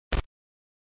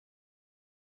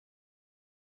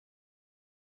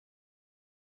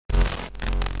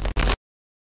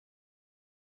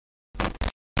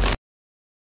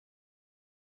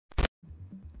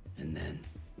And then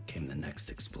came the next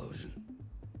explosion.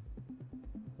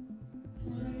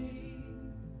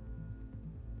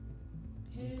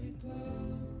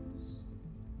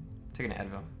 Took an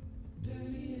Advil.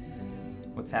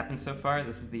 What's happened so far?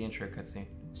 This is the intro cutscene.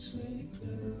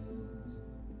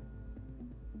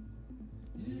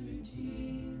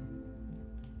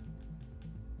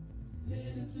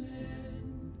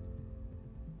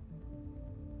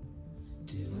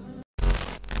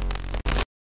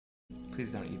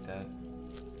 Please don't eat that.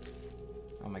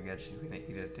 Oh my god, she's gonna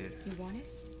eat it, dude. You want it?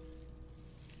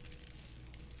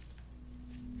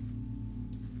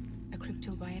 A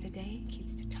crypto byte a day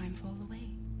keeps the time fall away.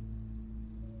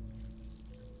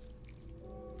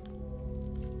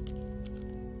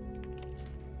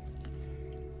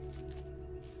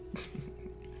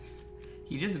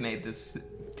 He just made this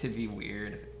to be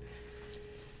weird.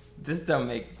 This don't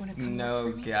make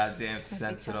no goddamn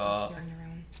sense at all.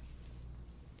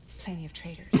 Plenty of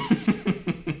traders.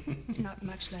 Not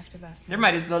much left of us. There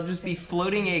might as well just be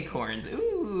floating acorns.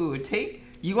 Ooh,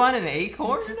 you want an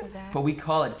acorn? But we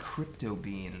call it crypto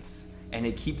beans, and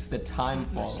it keeps the time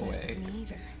fall away.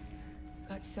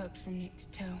 Got soaked from neck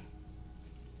to toe.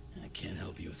 I can't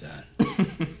help you with that.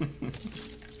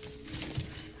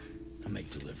 I make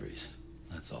deliveries.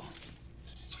 That's all.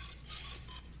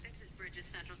 This is Bridges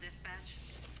Central Dispatch.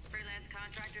 Freelance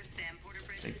contractor Sam Porter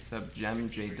Bridges. They sub Gem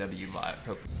JW Live.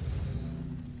 Hope.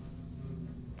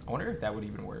 I wonder if that would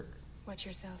even work. Watch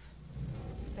yourself.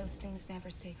 Those things never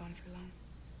stay gone for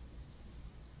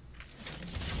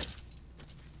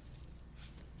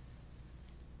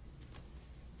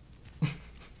long.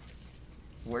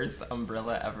 Worst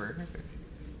umbrella ever.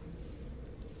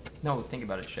 No, think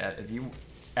about it, chat. If you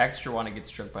extra want to get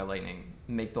struck by lightning,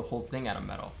 make the whole thing out of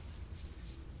metal.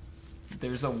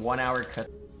 There's a 1 hour cut.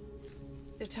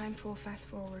 The time full fast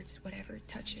forwards whatever it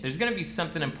touches. There's gonna be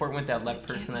something important with that left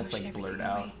person that's like blurred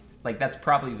out. Like that's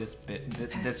probably this bit,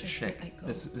 this chick,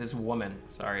 this woman.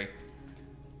 Sorry.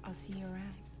 I'll see you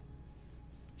around.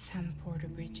 Sam Porter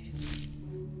Bridges.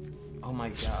 Oh my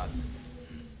god.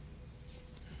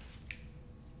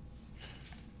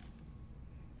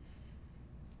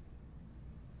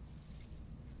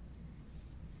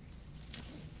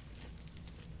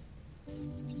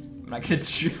 I'm not gonna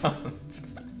jump.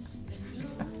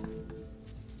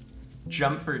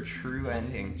 Jump for a true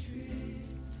ending.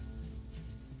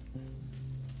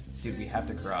 Dude, we have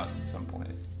to cross at some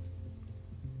point.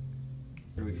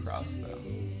 Where do we cross, though?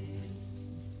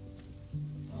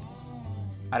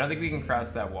 I don't think we can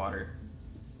cross that water.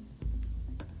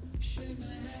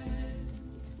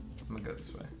 I'm gonna go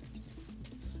this way.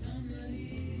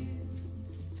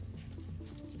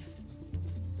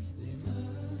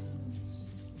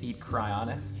 Eat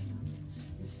Cryonis.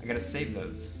 I gotta save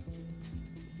those.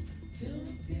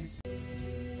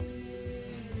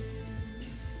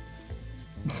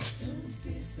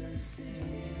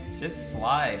 Just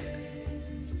slide.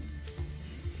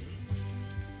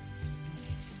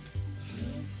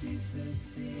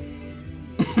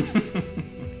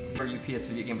 Or UPS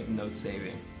video game with no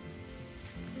saving,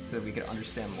 so that we could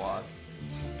understand laws.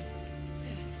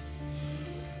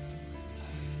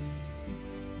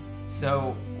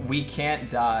 So we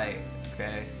can't die,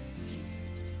 okay?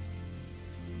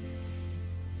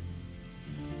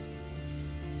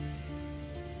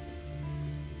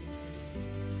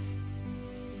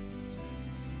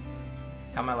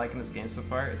 How am I liking this game so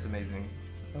far? It's amazing.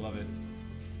 I love it.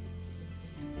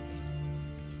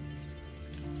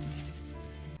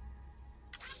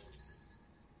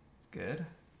 Good.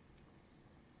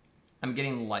 I'm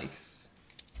getting likes.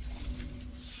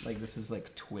 Like this is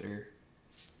like Twitter.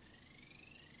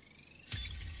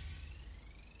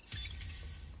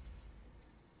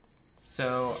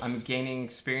 So I'm gaining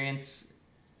experience.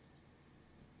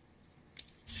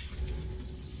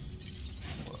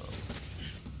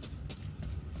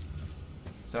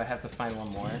 So I have to find one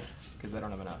more, because I don't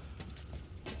have enough.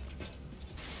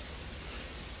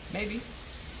 Maybe.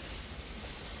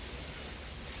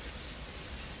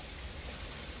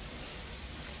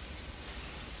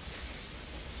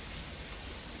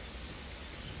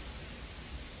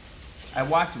 I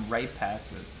walked right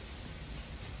past this.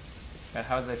 God,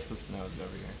 how was I supposed to know it was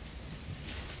over here?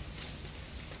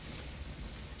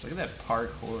 Look at that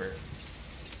parkour.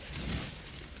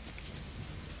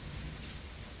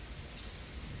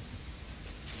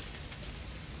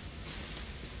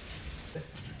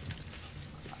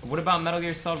 What about Metal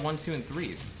Gear Solid 1, 2, and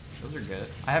 3? Those are good.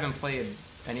 I haven't played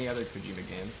any other Kojima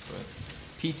games, but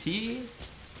PT,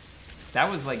 that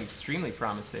was like extremely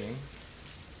promising.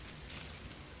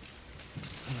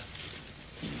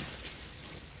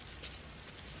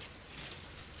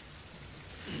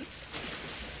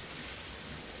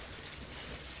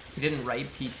 He didn't write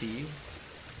PT.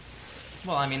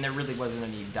 Well, I mean, there really wasn't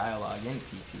any dialogue in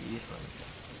PT, but...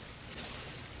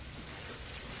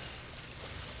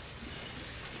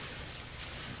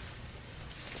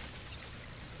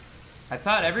 I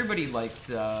thought everybody liked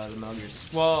the Metal Gear...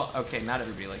 Well, okay, not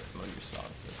everybody likes the Metal Gear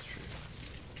Solids, that's true.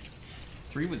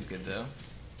 3 was good, though.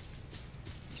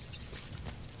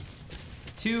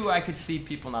 2, I could see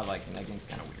people not liking. That game's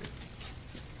kind of weird.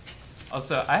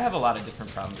 Also, I have a lot of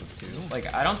different problems with 2.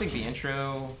 Like, I don't think the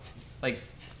intro... Like,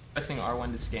 pressing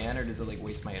R1 to scan, or does it, like,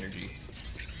 waste my energy?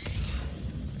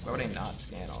 Why would I not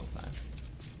scan all the time?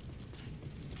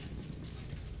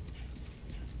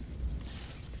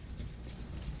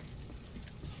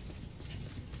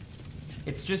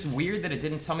 It's just weird that it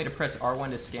didn't tell me to press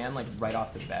R1 to scan, like, right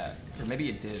off the bat. Or maybe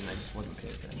it did, and I just wasn't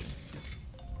paying attention.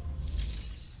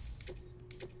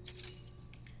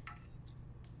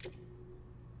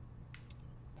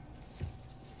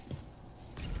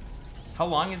 How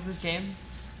long is this game?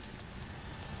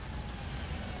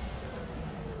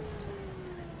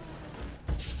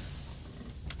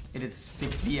 It is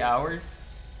 60 hours?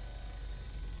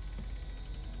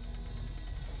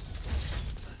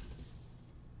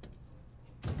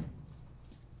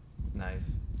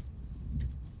 Nice.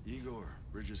 Igor,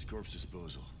 Bridges corpse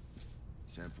disposal.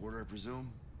 Sam Porter, I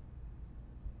presume?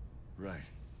 Right.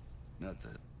 Not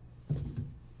that.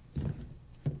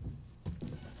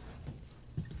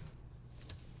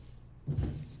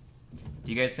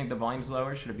 Do you guys think the volume's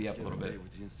lower? Should it be up a little bit?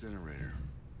 With the incinerator.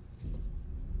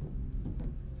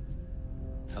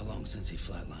 How long since he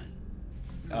flatlined?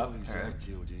 Up, Exact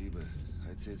TOD, but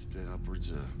I'd say it's been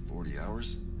upwards of 40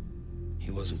 hours.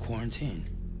 He wasn't quarantined.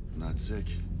 Not sick.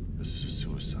 This is a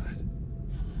suicide.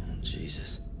 Oh,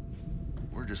 Jesus.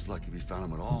 We're just lucky we found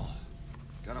him at all.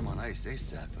 Got him on ice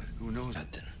ASAP, but who knows? Then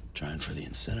trying for the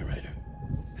incinerator.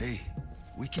 Hey,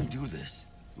 we can do this.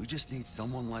 We just need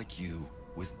someone like you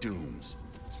with dooms.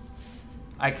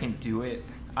 I can do it.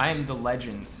 I am the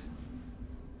legend.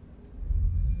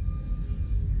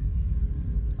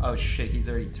 Oh shit, he's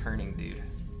already turning, dude.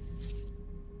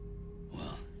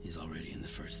 Well, he's already in the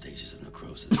first stages of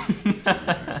necrosis.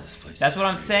 That's what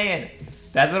I'm saying.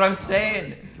 That's what I'm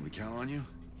saying. Can we count on you?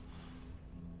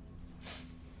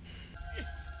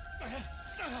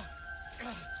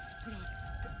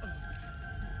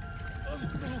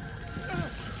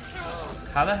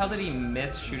 How the hell did he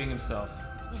miss shooting himself?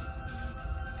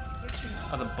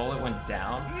 Oh, the bullet went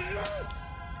down?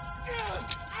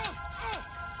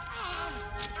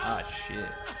 Ah, shit.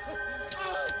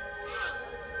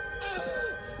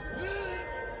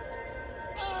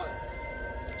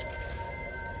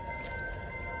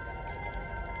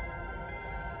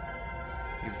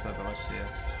 Pick this up, Alexia.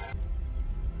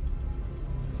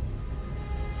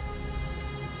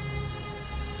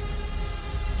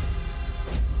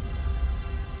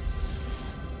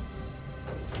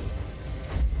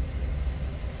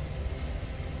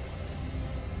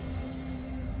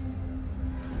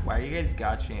 Why are you guys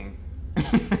gotching?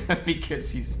 Because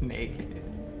he's naked.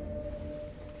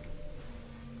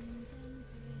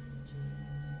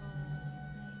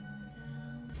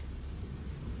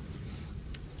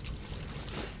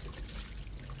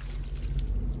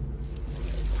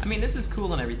 I mean, this is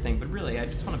cool and everything, but really, I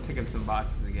just want to pick up some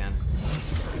boxes again.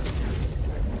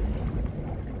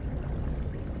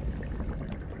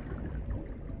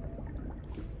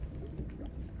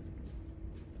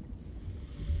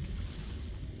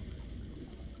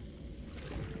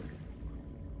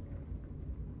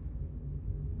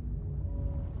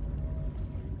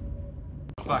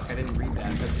 Fuck, I didn't read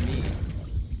that. That's me.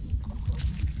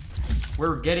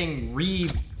 We're getting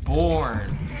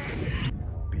reborn.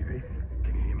 BB,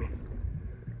 can you hear me?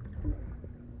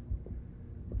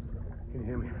 Can you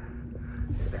hear me?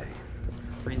 Daddy.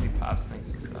 Freezy Pops thinks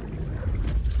what's up.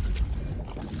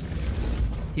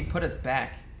 He put us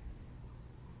back.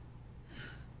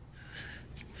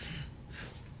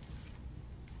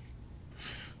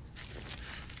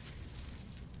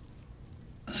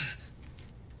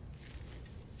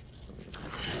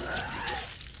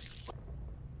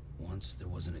 Once there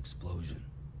was an explosion.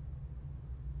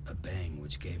 A bang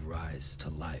which gave rise to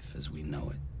life as we know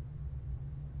it.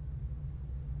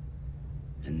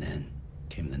 And then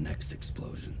came the next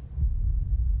explosion.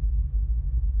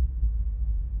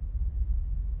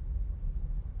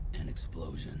 An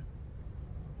explosion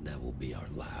that will be our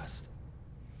last.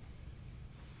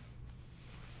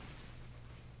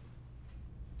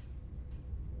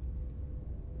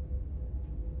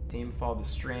 Team followed the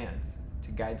Strand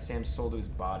to guide Sam's soul to his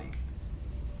body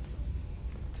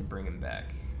to bring him back.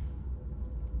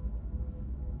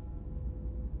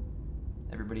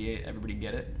 Everybody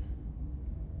get it?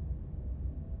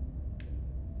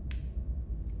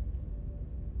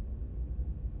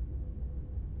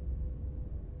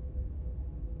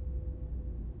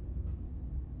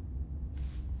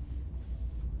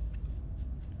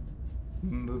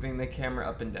 Moving the camera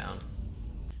up and down.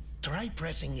 Try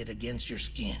pressing it against your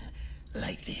skin,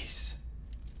 like this.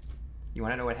 You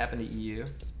want to know what happened to EU?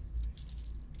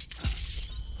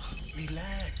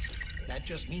 Relax. That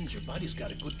just means your body's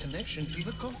got a good connection to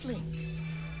the cufflink.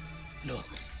 Look,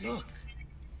 look.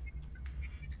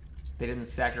 They didn't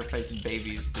sacrifice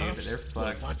babies, dude. Cuffs They're will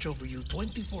fucked. watch over you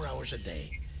 24 hours a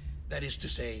day. That is to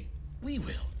say, we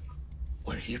will.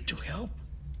 We're here to help.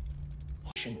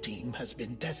 The team has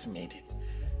been decimated.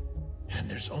 And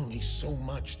there's only so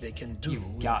much they can do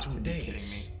You've got in 2 to be days. kidding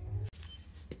me.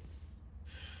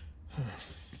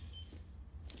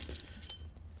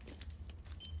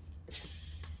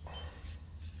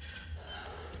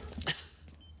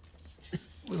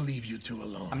 We'll leave you two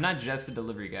alone. I'm not just a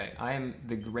delivery guy. I am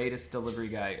the greatest delivery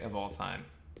guy of all time.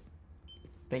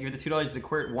 Thank you for the $2 to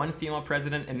court one female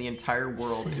president and the entire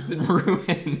world is in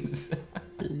ruins.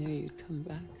 I knew you'd come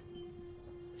back.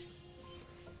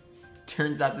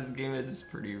 Turns out this game is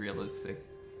pretty realistic.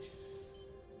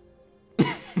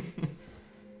 Are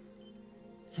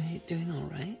you doing all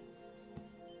right?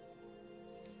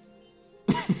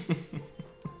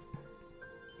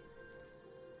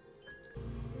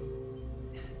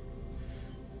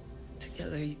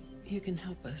 Together, you can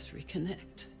help us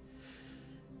reconnect.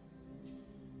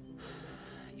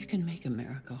 You can make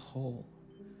America whole.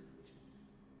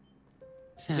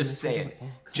 Just say it. All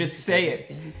come Just say together it.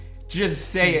 again. Just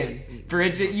say it.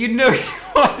 Bridget, you know you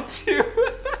want to.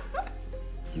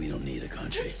 We don't need a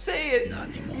country. Just say it. Not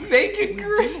anymore. Make it We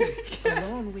great do. again.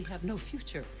 Alone, we have no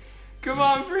future. Come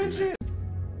on, Bridget.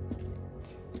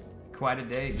 Quite a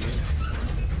day, dude.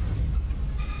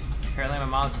 Apparently my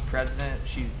mom's the president.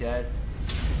 She's dead.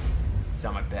 She's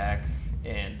on my back.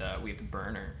 And we have to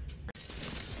burn her.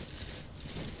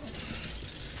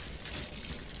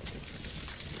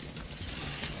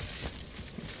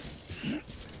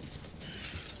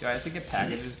 Do I have to get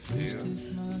packages too?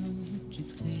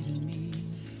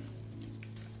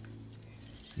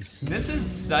 This is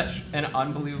such an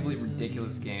unbelievably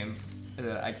ridiculous game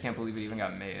that I can't believe it even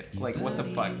got made. Like, what the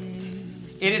fuck?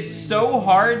 It is so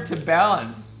hard to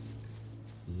balance.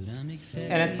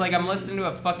 And it's like I'm listening to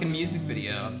a fucking music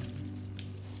video.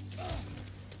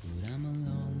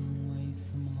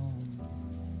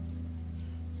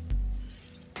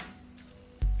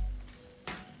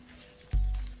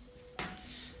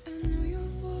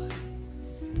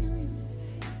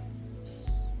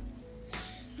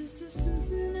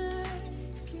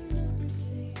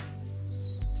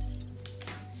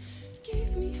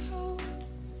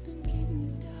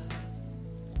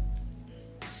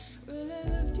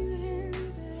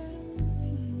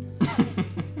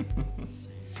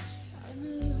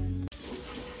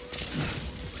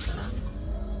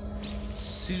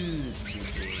 Soothe you,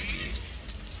 baby.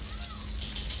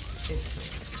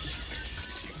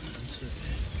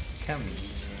 Come here.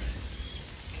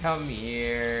 Come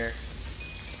here.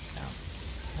 Come.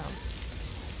 Come.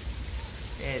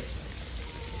 It's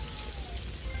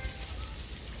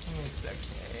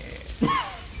okay.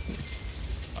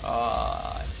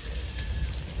 Oh,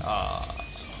 oh.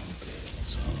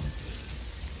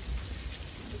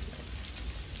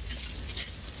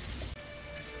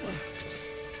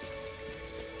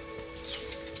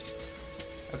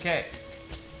 Okay.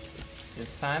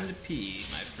 It's time to pee,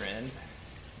 my friend.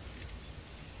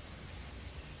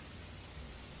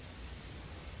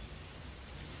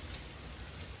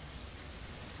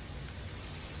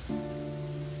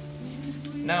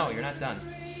 No, you're not done.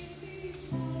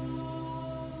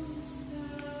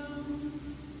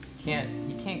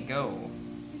 He can't go.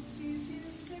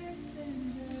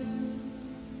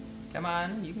 Come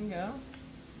on, you can go.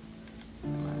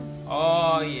 Come on.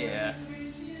 Oh yeah.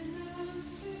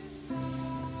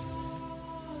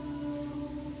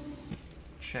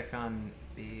 Check on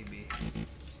baby.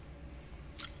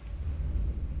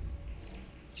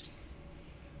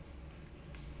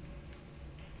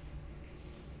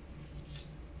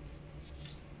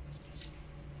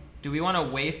 Do we want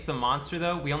to waste the monster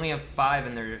though? We only have 5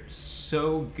 and they're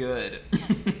so good.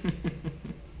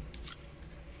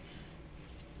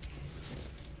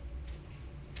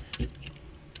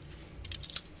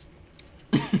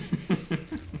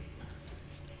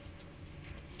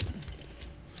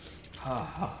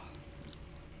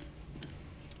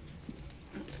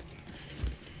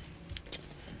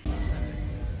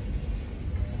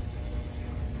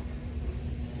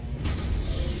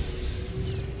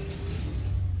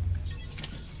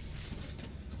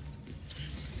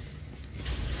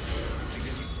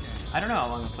 I don't know how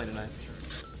long I'll play tonight.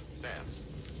 Sam,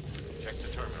 check the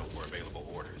terminal for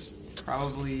available orders.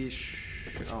 Probably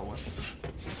oh, what?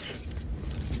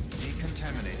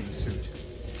 Decontaminating suit.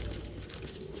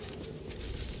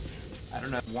 I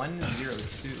don't know.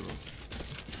 102.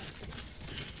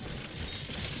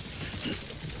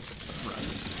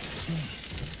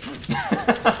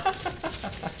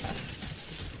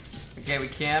 Okay, we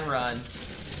can run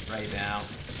right now.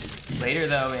 Later,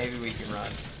 though, maybe we can run.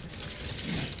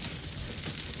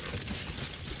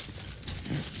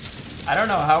 I don't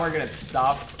know how we're gonna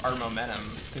stop our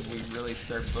momentum if we really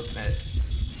start booking it.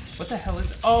 What the hell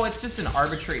is... Oh, it's just an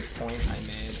arbitrary point I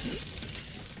made.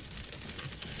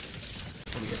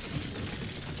 What do we get?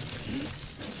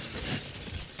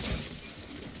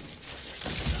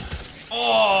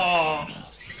 Oh!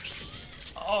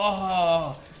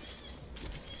 Oh!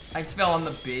 I fell on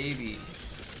the baby.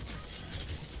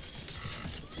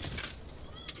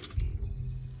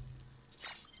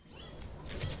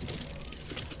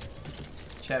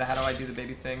 Chad, how do I do the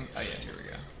baby thing? Oh yeah, here we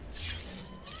go.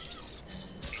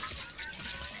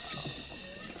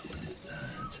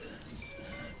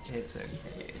 It's okay.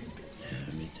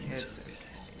 It's okay.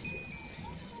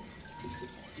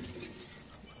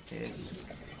 It's okay.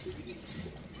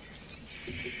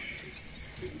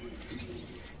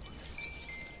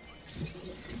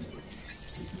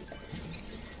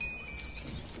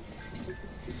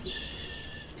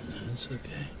 It's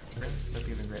okay. Prince, hope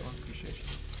you've been a great one. Appreciate you.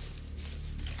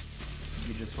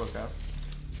 You just woke up.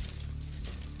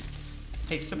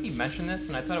 Hey, somebody mentioned this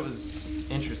and I thought it was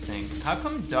interesting. How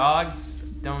come dogs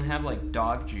don't have like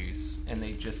dog juice and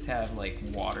they just have like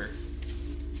water?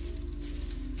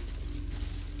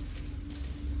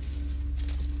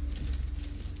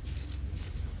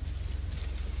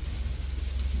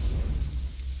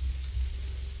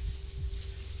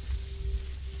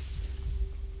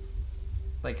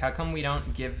 Like, how come we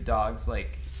don't give dogs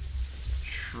like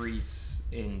treats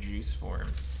in juice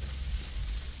form?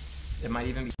 It might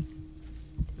even be...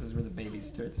 This is where the baby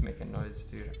starts making noise,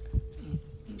 too.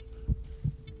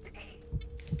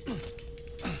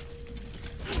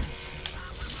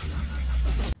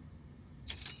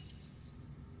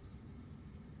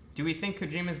 Do we think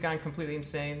Kojima's gone completely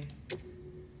insane?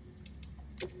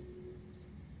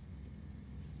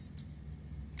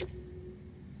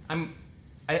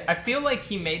 I feel like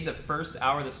he made the first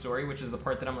hour of the story, which is the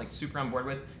part that I'm like super on board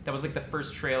with. That was like the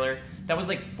first trailer. That was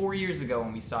like 4 years ago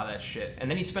when we saw that shit. And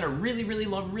then he spent a really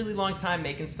long time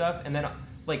making stuff. And then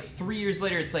like 3 years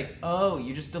later, it's like, oh,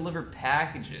 you just deliver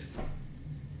packages.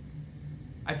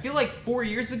 I feel like 4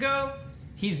 years ago,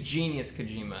 he's genius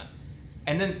Kojima.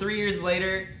 And then 3 years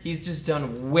later, he's just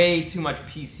done way too much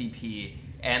PCP.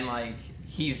 And like,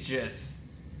 he's just...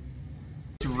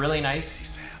 It's really nice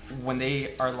when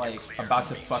they are like about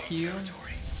to fuck you,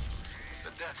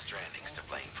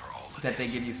 that they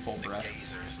give you full breath.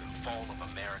 The fall of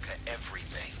America,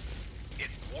 everything. It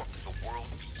warped the world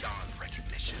beyond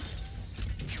recognition.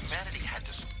 Humanity had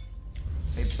to...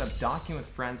 Hey, what's up? Docking with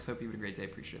friends. Hope you had a great day.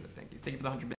 Appreciate it. Thank you. Thank you for the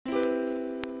 100